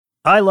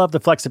I love the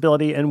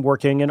flexibility in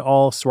working in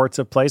all sorts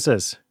of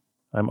places.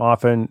 I'm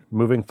often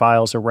moving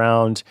files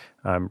around,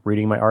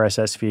 reading my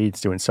RSS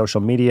feeds, doing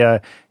social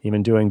media,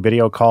 even doing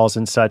video calls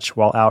and such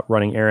while out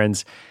running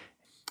errands.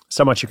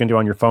 So much you can do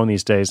on your phone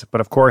these days.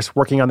 But of course,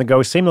 working on the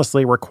go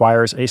seamlessly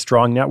requires a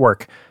strong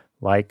network,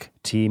 like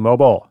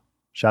T-Mobile.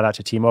 Shout out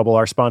to T-Mobile,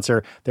 our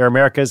sponsor. They're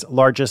America's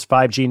largest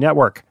 5G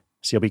network,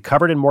 so you'll be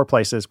covered in more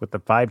places with the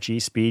 5G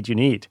speed you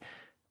need.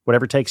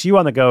 Whatever takes you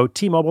on the go,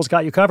 T-Mobile's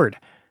got you covered.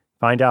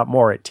 Find out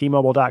more at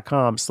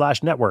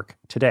T-Mobile.com/network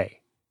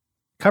today.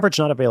 Coverage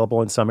not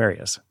available in some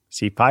areas.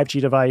 See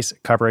 5G device,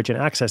 coverage, and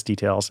access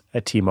details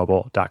at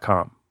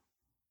T-Mobile.com.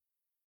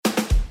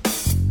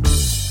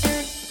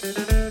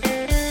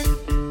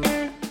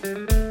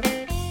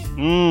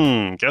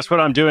 Guess what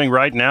I'm doing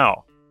right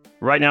now?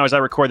 Right now, as I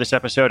record this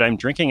episode, I'm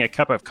drinking a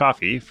cup of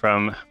coffee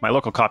from my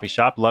local coffee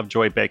shop,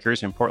 Lovejoy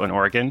Bakers in Portland,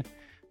 Oregon.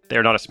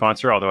 They're not a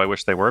sponsor, although I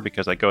wish they were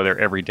because I go there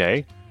every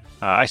day.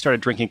 I started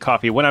drinking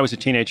coffee when I was a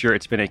teenager.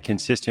 It's been a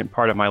consistent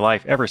part of my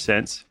life ever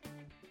since.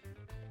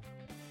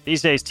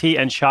 These days, tea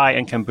and chai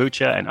and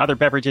kombucha and other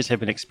beverages have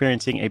been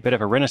experiencing a bit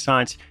of a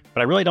renaissance, but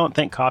I really don't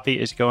think coffee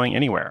is going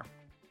anywhere.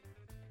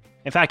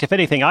 In fact, if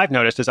anything, I've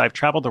noticed as I've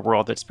traveled the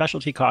world that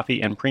specialty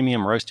coffee and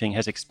premium roasting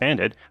has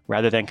expanded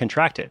rather than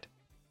contracted.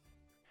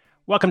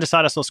 Welcome to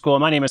Side Hustle School.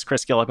 My name is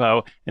Chris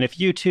Guillebeau, and if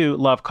you too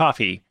love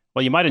coffee,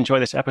 well, you might enjoy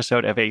this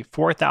episode of a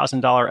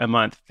 $4,000 a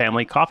month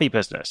family coffee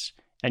business.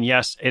 And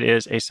yes, it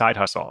is a side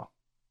hustle.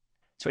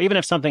 So even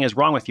if something is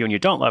wrong with you and you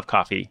don't love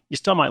coffee, you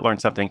still might learn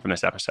something from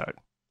this episode.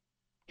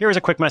 Here is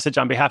a quick message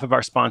on behalf of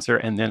our sponsor,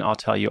 and then I'll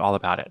tell you all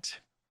about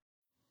it.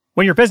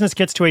 When your business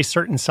gets to a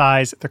certain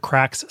size, the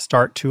cracks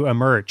start to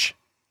emerge.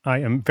 I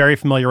am very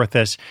familiar with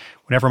this.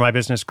 Whenever my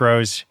business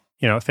grows,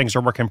 things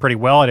are working pretty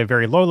well at a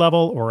very low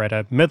level or at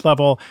a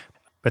mid-level.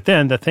 But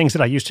then the things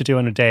that I used to do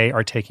in a day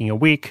are taking a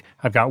week.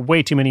 I've got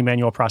way too many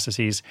manual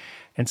processes.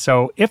 And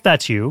so if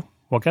that's you,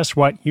 well, guess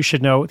what? You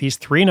should know these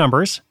three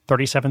numbers,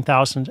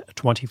 37,000,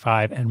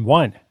 25, and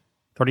 1.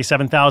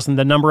 37,000,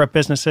 the number of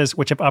businesses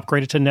which have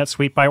upgraded to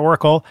NetSuite by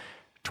Oracle.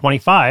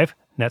 25,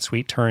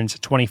 NetSuite turns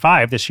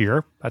 25 this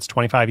year. That's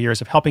 25 years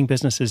of helping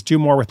businesses do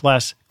more with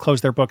less, close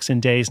their books in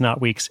days,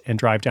 not weeks, and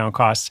drive down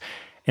costs.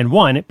 And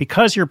 1,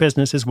 because your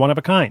business is one of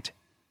a kind.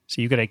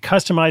 So you get a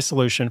customized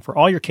solution for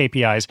all your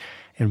KPIs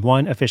in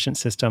one efficient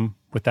system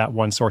with that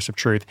one source of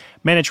truth.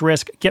 Manage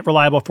risk, get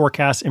reliable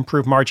forecasts,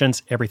 improve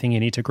margins, everything you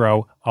need to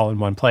grow all in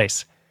one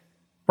place.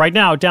 Right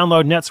now,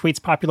 download NetSuite's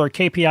popular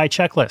KPI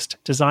checklist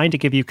designed to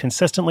give you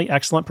consistently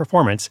excellent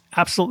performance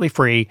absolutely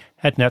free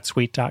at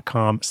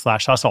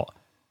netsuite.com/hustle.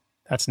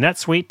 That's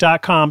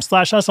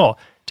netsuite.com/hustle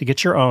to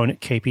get your own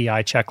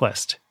KPI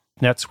checklist.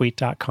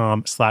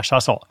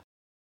 netsuite.com/hustle.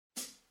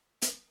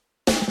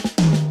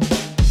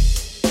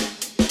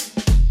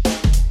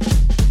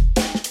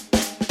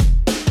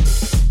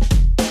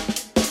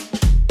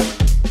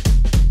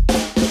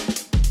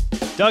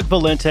 Doug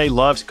Valente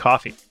loves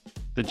coffee.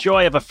 The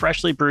joy of a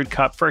freshly brewed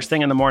cup first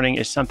thing in the morning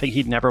is something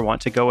he'd never want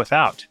to go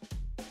without.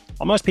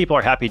 While most people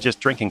are happy just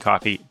drinking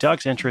coffee,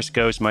 Doug's interest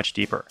goes much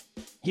deeper.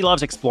 He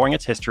loves exploring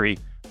its history,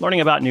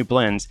 learning about new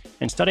blends,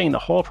 and studying the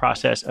whole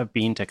process of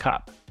bean to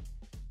cup.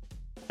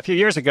 A few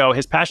years ago,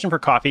 his passion for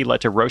coffee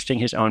led to roasting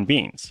his own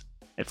beans.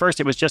 At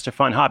first, it was just a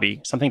fun hobby,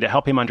 something to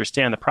help him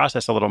understand the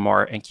process a little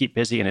more and keep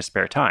busy in his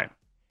spare time.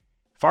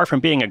 Far from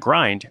being a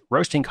grind,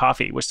 roasting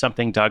coffee was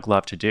something Doug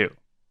loved to do.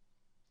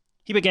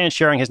 He began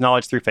sharing his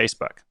knowledge through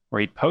Facebook, where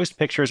he'd post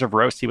pictures of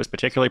roasts he was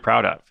particularly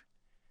proud of.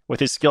 With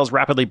his skills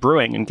rapidly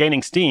brewing and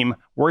gaining steam,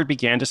 word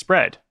began to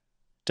spread.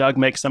 Doug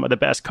makes some of the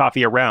best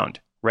coffee around,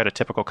 read a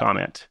typical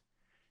comment.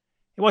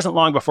 It wasn't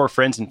long before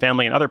friends and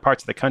family in other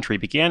parts of the country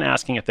began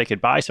asking if they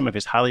could buy some of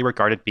his highly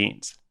regarded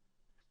beans.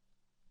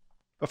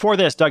 Before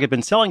this, Doug had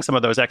been selling some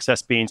of those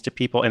excess beans to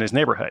people in his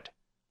neighborhood.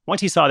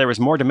 Once he saw there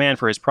was more demand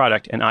for his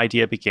product, an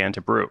idea began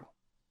to brew.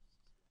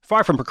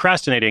 Far from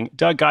procrastinating,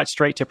 Doug got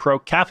straight to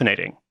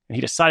pro-caffeinating, and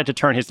he decided to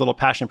turn his little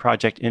passion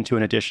project into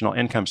an additional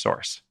income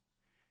source.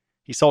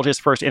 He sold his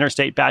first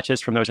interstate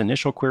batches from those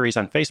initial queries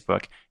on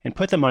Facebook and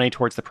put the money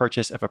towards the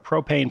purchase of a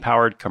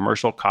propane-powered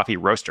commercial coffee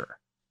roaster.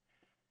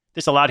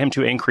 This allowed him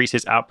to increase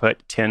his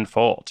output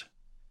tenfold.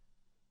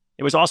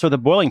 It was also the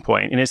boiling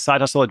point in his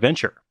side hustle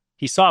adventure.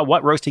 He saw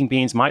what roasting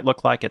beans might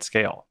look like at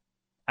scale.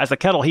 As the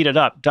kettle heated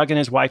up, Doug and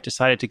his wife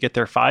decided to get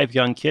their 5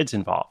 young kids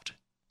involved.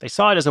 They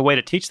saw it as a way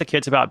to teach the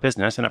kids about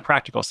business in a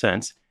practical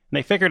sense, and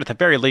they figured at the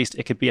very least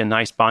it could be a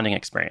nice bonding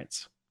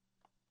experience.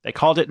 They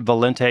called it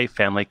Valente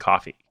Family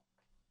Coffee.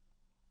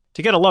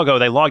 To get a logo,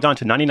 they logged on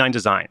to 99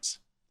 Designs.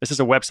 This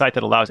is a website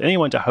that allows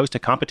anyone to host a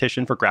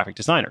competition for graphic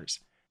designers.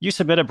 You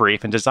submit a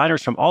brief, and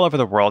designers from all over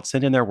the world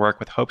send in their work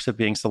with hopes of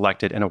being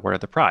selected and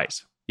awarded the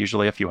prize,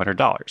 usually a few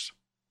 $100s.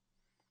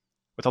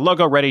 With a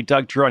logo ready,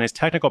 Doug drew on his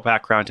technical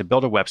background to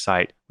build a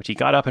website, which he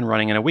got up and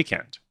running in a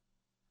weekend.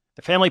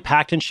 The family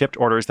packed and shipped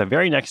orders the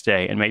very next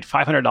day and made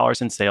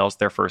 $500 in sales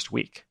their first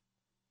week.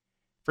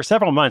 For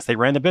several months, they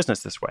ran the business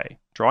this way,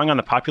 drawing on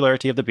the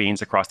popularity of the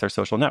beans across their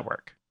social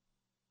network.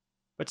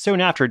 But soon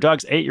after,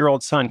 Doug's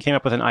 8-year-old son came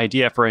up with an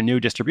idea for a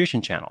new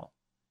distribution channel.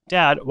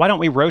 "Dad, why don't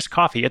we roast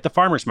coffee at the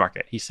farmer's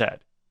market?" he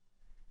said.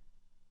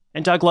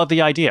 And Doug loved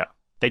the idea.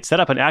 They'd set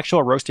up an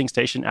actual roasting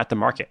station at the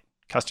market.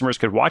 Customers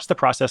could watch the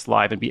process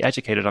live and be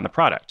educated on the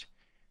product.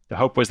 The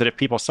hope was that if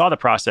people saw the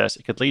process,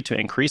 it could lead to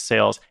increased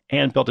sales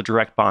and build a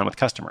direct bond with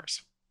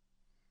customers.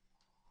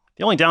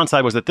 The only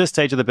downside was that this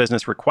stage of the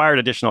business required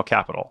additional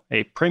capital,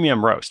 a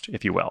premium roast,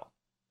 if you will.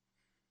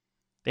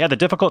 They had the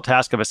difficult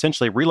task of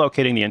essentially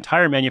relocating the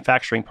entire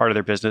manufacturing part of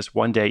their business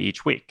one day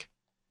each week.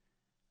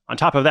 On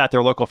top of that,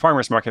 their local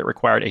farmers market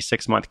required a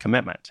 6-month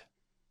commitment.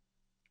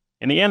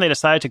 In the end, they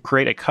decided to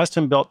create a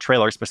custom-built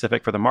trailer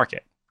specific for the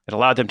market. It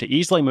allowed them to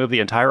easily move the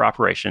entire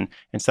operation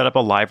and set up a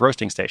live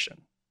roasting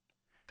station.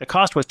 The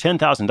cost was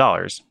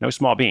 $10,000, no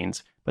small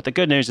beans, but the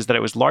good news is that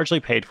it was largely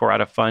paid for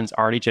out of funds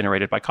already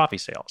generated by coffee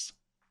sales.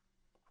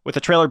 With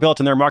the trailer built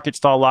and their market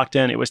stall locked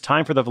in, it was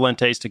time for the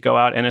Valentes to go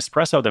out and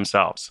espresso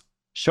themselves,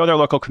 show their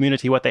local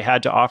community what they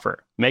had to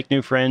offer, make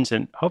new friends,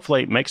 and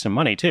hopefully make some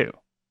money too.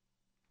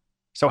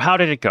 So how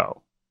did it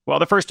go? Well,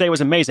 the first day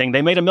was amazing.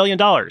 They made $1 million.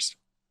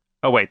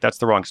 Oh wait, that's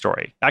the wrong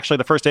story. Actually,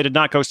 the first day did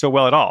not go so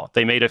well at all.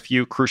 They made a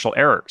few crucial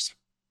errors.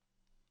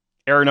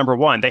 Error number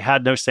 1, they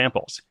had no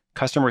samples.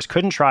 Customers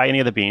couldn't try any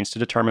of the beans to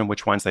determine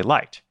which ones they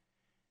liked.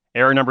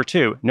 Error number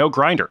 2, no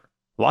grinder.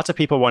 Lots of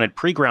people wanted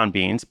pre-ground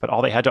beans, but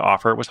all they had to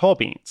offer was whole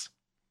beans.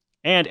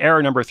 And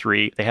error number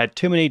 3, they had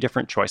too many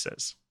different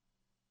choices.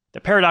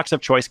 The paradox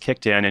of choice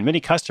kicked in, and many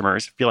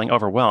customers, feeling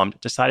overwhelmed,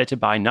 decided to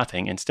buy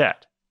nothing instead.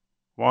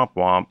 Womp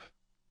womp.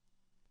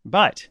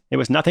 But it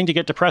was nothing to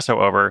get depresso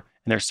over,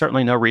 and there's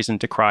certainly no reason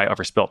to cry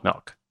over spilt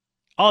milk.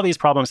 All of these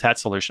problems had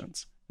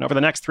solutions, and over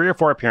the next 3 or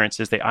 4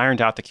 appearances, they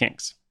ironed out the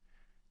kinks.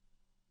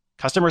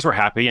 Customers were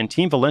happy, and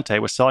Team Valente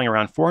was selling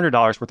around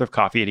 $400 worth of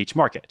coffee at each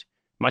market,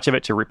 much of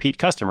it to repeat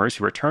customers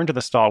who returned to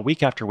the stall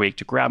week after week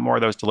to grab more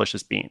of those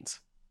delicious beans.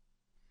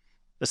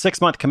 The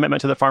 6-month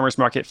commitment to the farmer's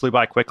market flew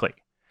by quickly.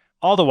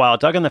 All the while,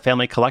 Doug and the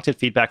family collected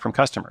feedback from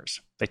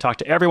customers. They talked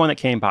to everyone that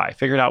came by,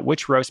 figured out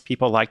which roast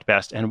people liked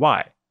best and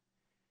why.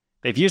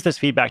 They've used this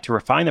feedback to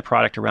refine the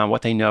product around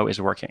what they know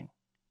is working.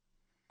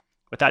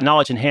 With that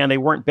knowledge in hand, they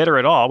weren't bitter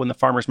at all when the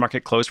farmer's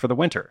market closed for the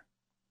winter.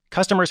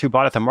 Customers who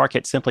bought at the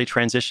market simply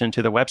transitioned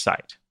to the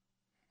website.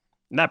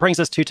 And that brings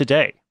us to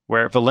today,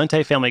 where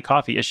Valente Family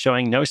Coffee is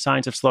showing no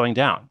signs of slowing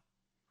down.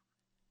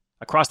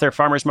 Across their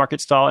farmer's market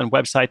stall and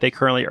website, they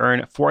currently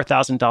earn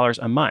 $4,000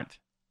 a month.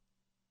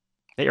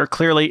 They are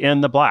clearly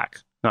in the black,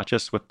 not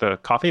just with the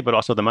coffee, but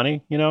also the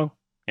money, in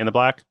the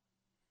black.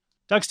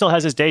 Doug still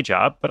has his day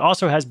job, but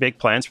also has big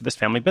plans for this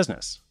family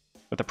business.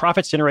 With the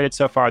profits generated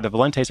so far, the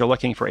Valentes are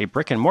looking for a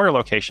brick-and-mortar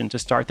location to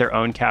start their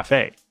own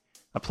cafe,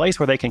 a place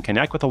where they can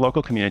connect with the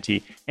local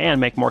community and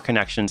make more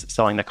connections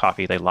selling the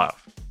coffee they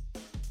love.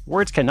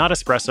 Words cannot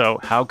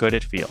espresso how good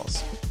it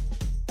feels.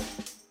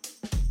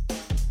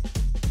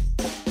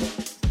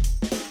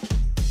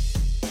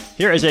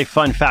 Here is a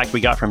fun fact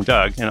we got from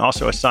Doug, and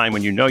also a sign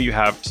when you know you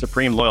have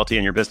supreme loyalty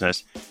in your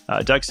business.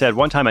 Doug said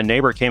one time a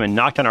neighbor came and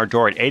knocked on our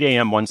door at 8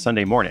 a.m. one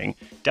Sunday morning,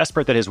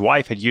 desperate that his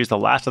wife had used the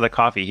last of the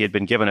coffee he had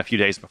been given a few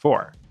days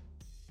before.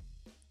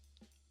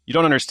 "You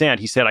don't understand,"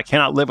 he said. "I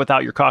cannot live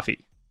without your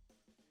coffee."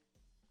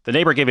 The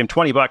neighbor gave him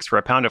 $20 for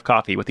a pound of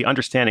coffee with the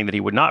understanding that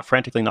he would not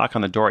frantically knock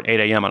on the door at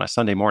 8 a.m. on a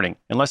Sunday morning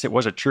unless it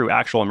was a true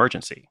actual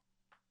emergency.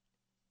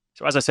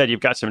 So as I said, you've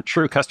got some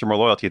true customer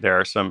loyalty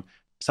there, some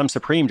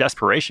supreme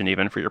desperation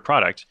even for your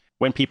product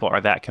when people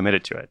are that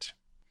committed to it.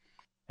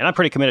 And I'm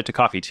pretty committed to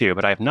coffee too,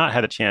 but I have not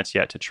had a chance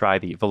yet to try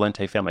the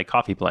Valente Family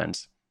Coffee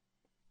blends.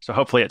 So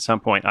hopefully at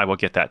some point I will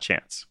get that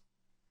chance.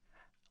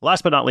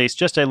 Last but not least,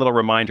 just a little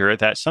reminder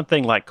that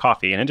something like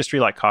coffee, an industry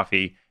like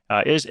coffee,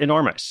 is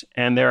enormous.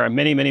 And there are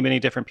many, many, many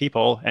different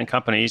people and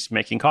companies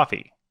making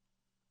coffee.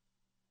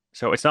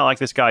 So it's not like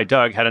this guy,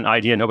 Doug, had an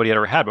idea nobody had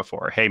ever had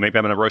before. Hey, maybe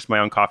I'm going to roast my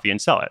own coffee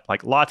and sell it.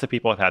 Like lots of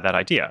people have had that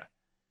idea.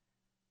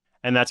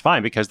 And that's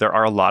fine because there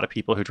are a lot of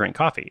people who drink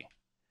coffee.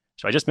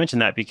 So I just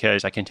mentioned that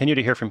because I continue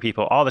to hear from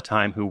people all the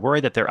time who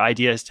worry that their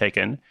idea is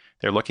taken.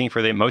 They're looking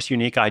for the most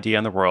unique idea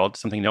in the world,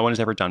 something no one has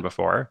ever done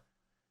before.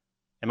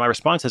 And my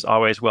response is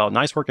always, well,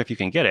 nice work if you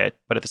can get it.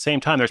 But at the same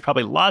time, there's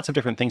probably lots of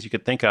different things you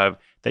could think of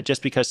that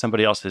just because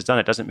somebody else has done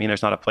it doesn't mean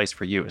there's not a place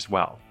for you as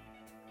well.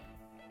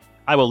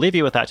 I will leave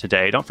you with that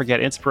today. Don't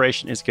forget,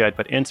 inspiration is good,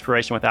 but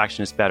inspiration with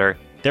action is better.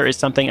 There is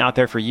something out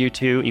there for you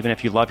too. Even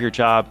if you love your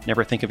job,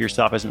 never think of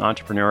yourself as an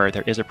entrepreneur.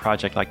 There is a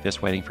project like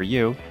this waiting for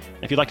you.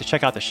 If you'd like to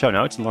check out the show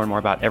notes and learn more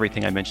about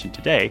everything I mentioned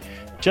today,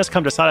 just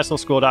come to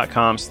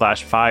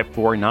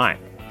sidehustleschool.com/549.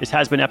 This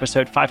has been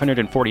episode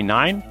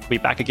 549. We'll be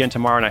back again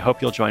tomorrow, and I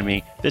hope you'll join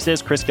me. This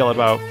is Chris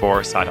Guillebeau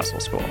for Side Hustle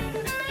School.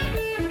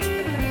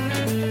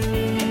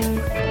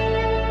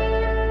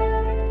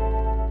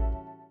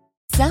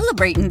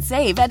 Celebrate and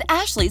save at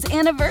Ashley's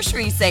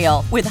Anniversary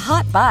Sale. With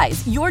Hot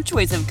Buys, your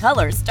choice of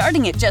colors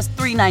starting at just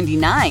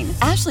 $3.99.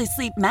 Ashley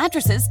Sleep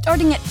mattresses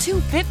starting at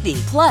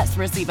 $2.50. Plus,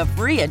 receive a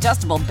free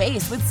adjustable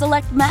base with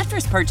select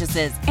mattress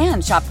purchases.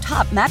 And shop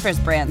top mattress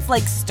brands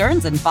like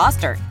Stearns &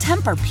 Foster,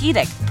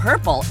 Tempur-Pedic,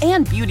 Purple,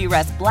 and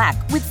Beautyrest Black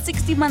with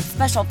 60-month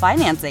special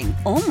financing.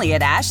 Only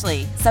at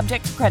Ashley.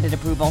 Subject to credit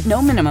approval.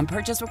 No minimum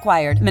purchase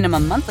required.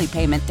 Minimum monthly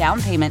payment,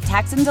 down payment,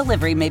 tax, and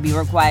delivery may be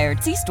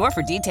required. See store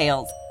for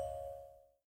details.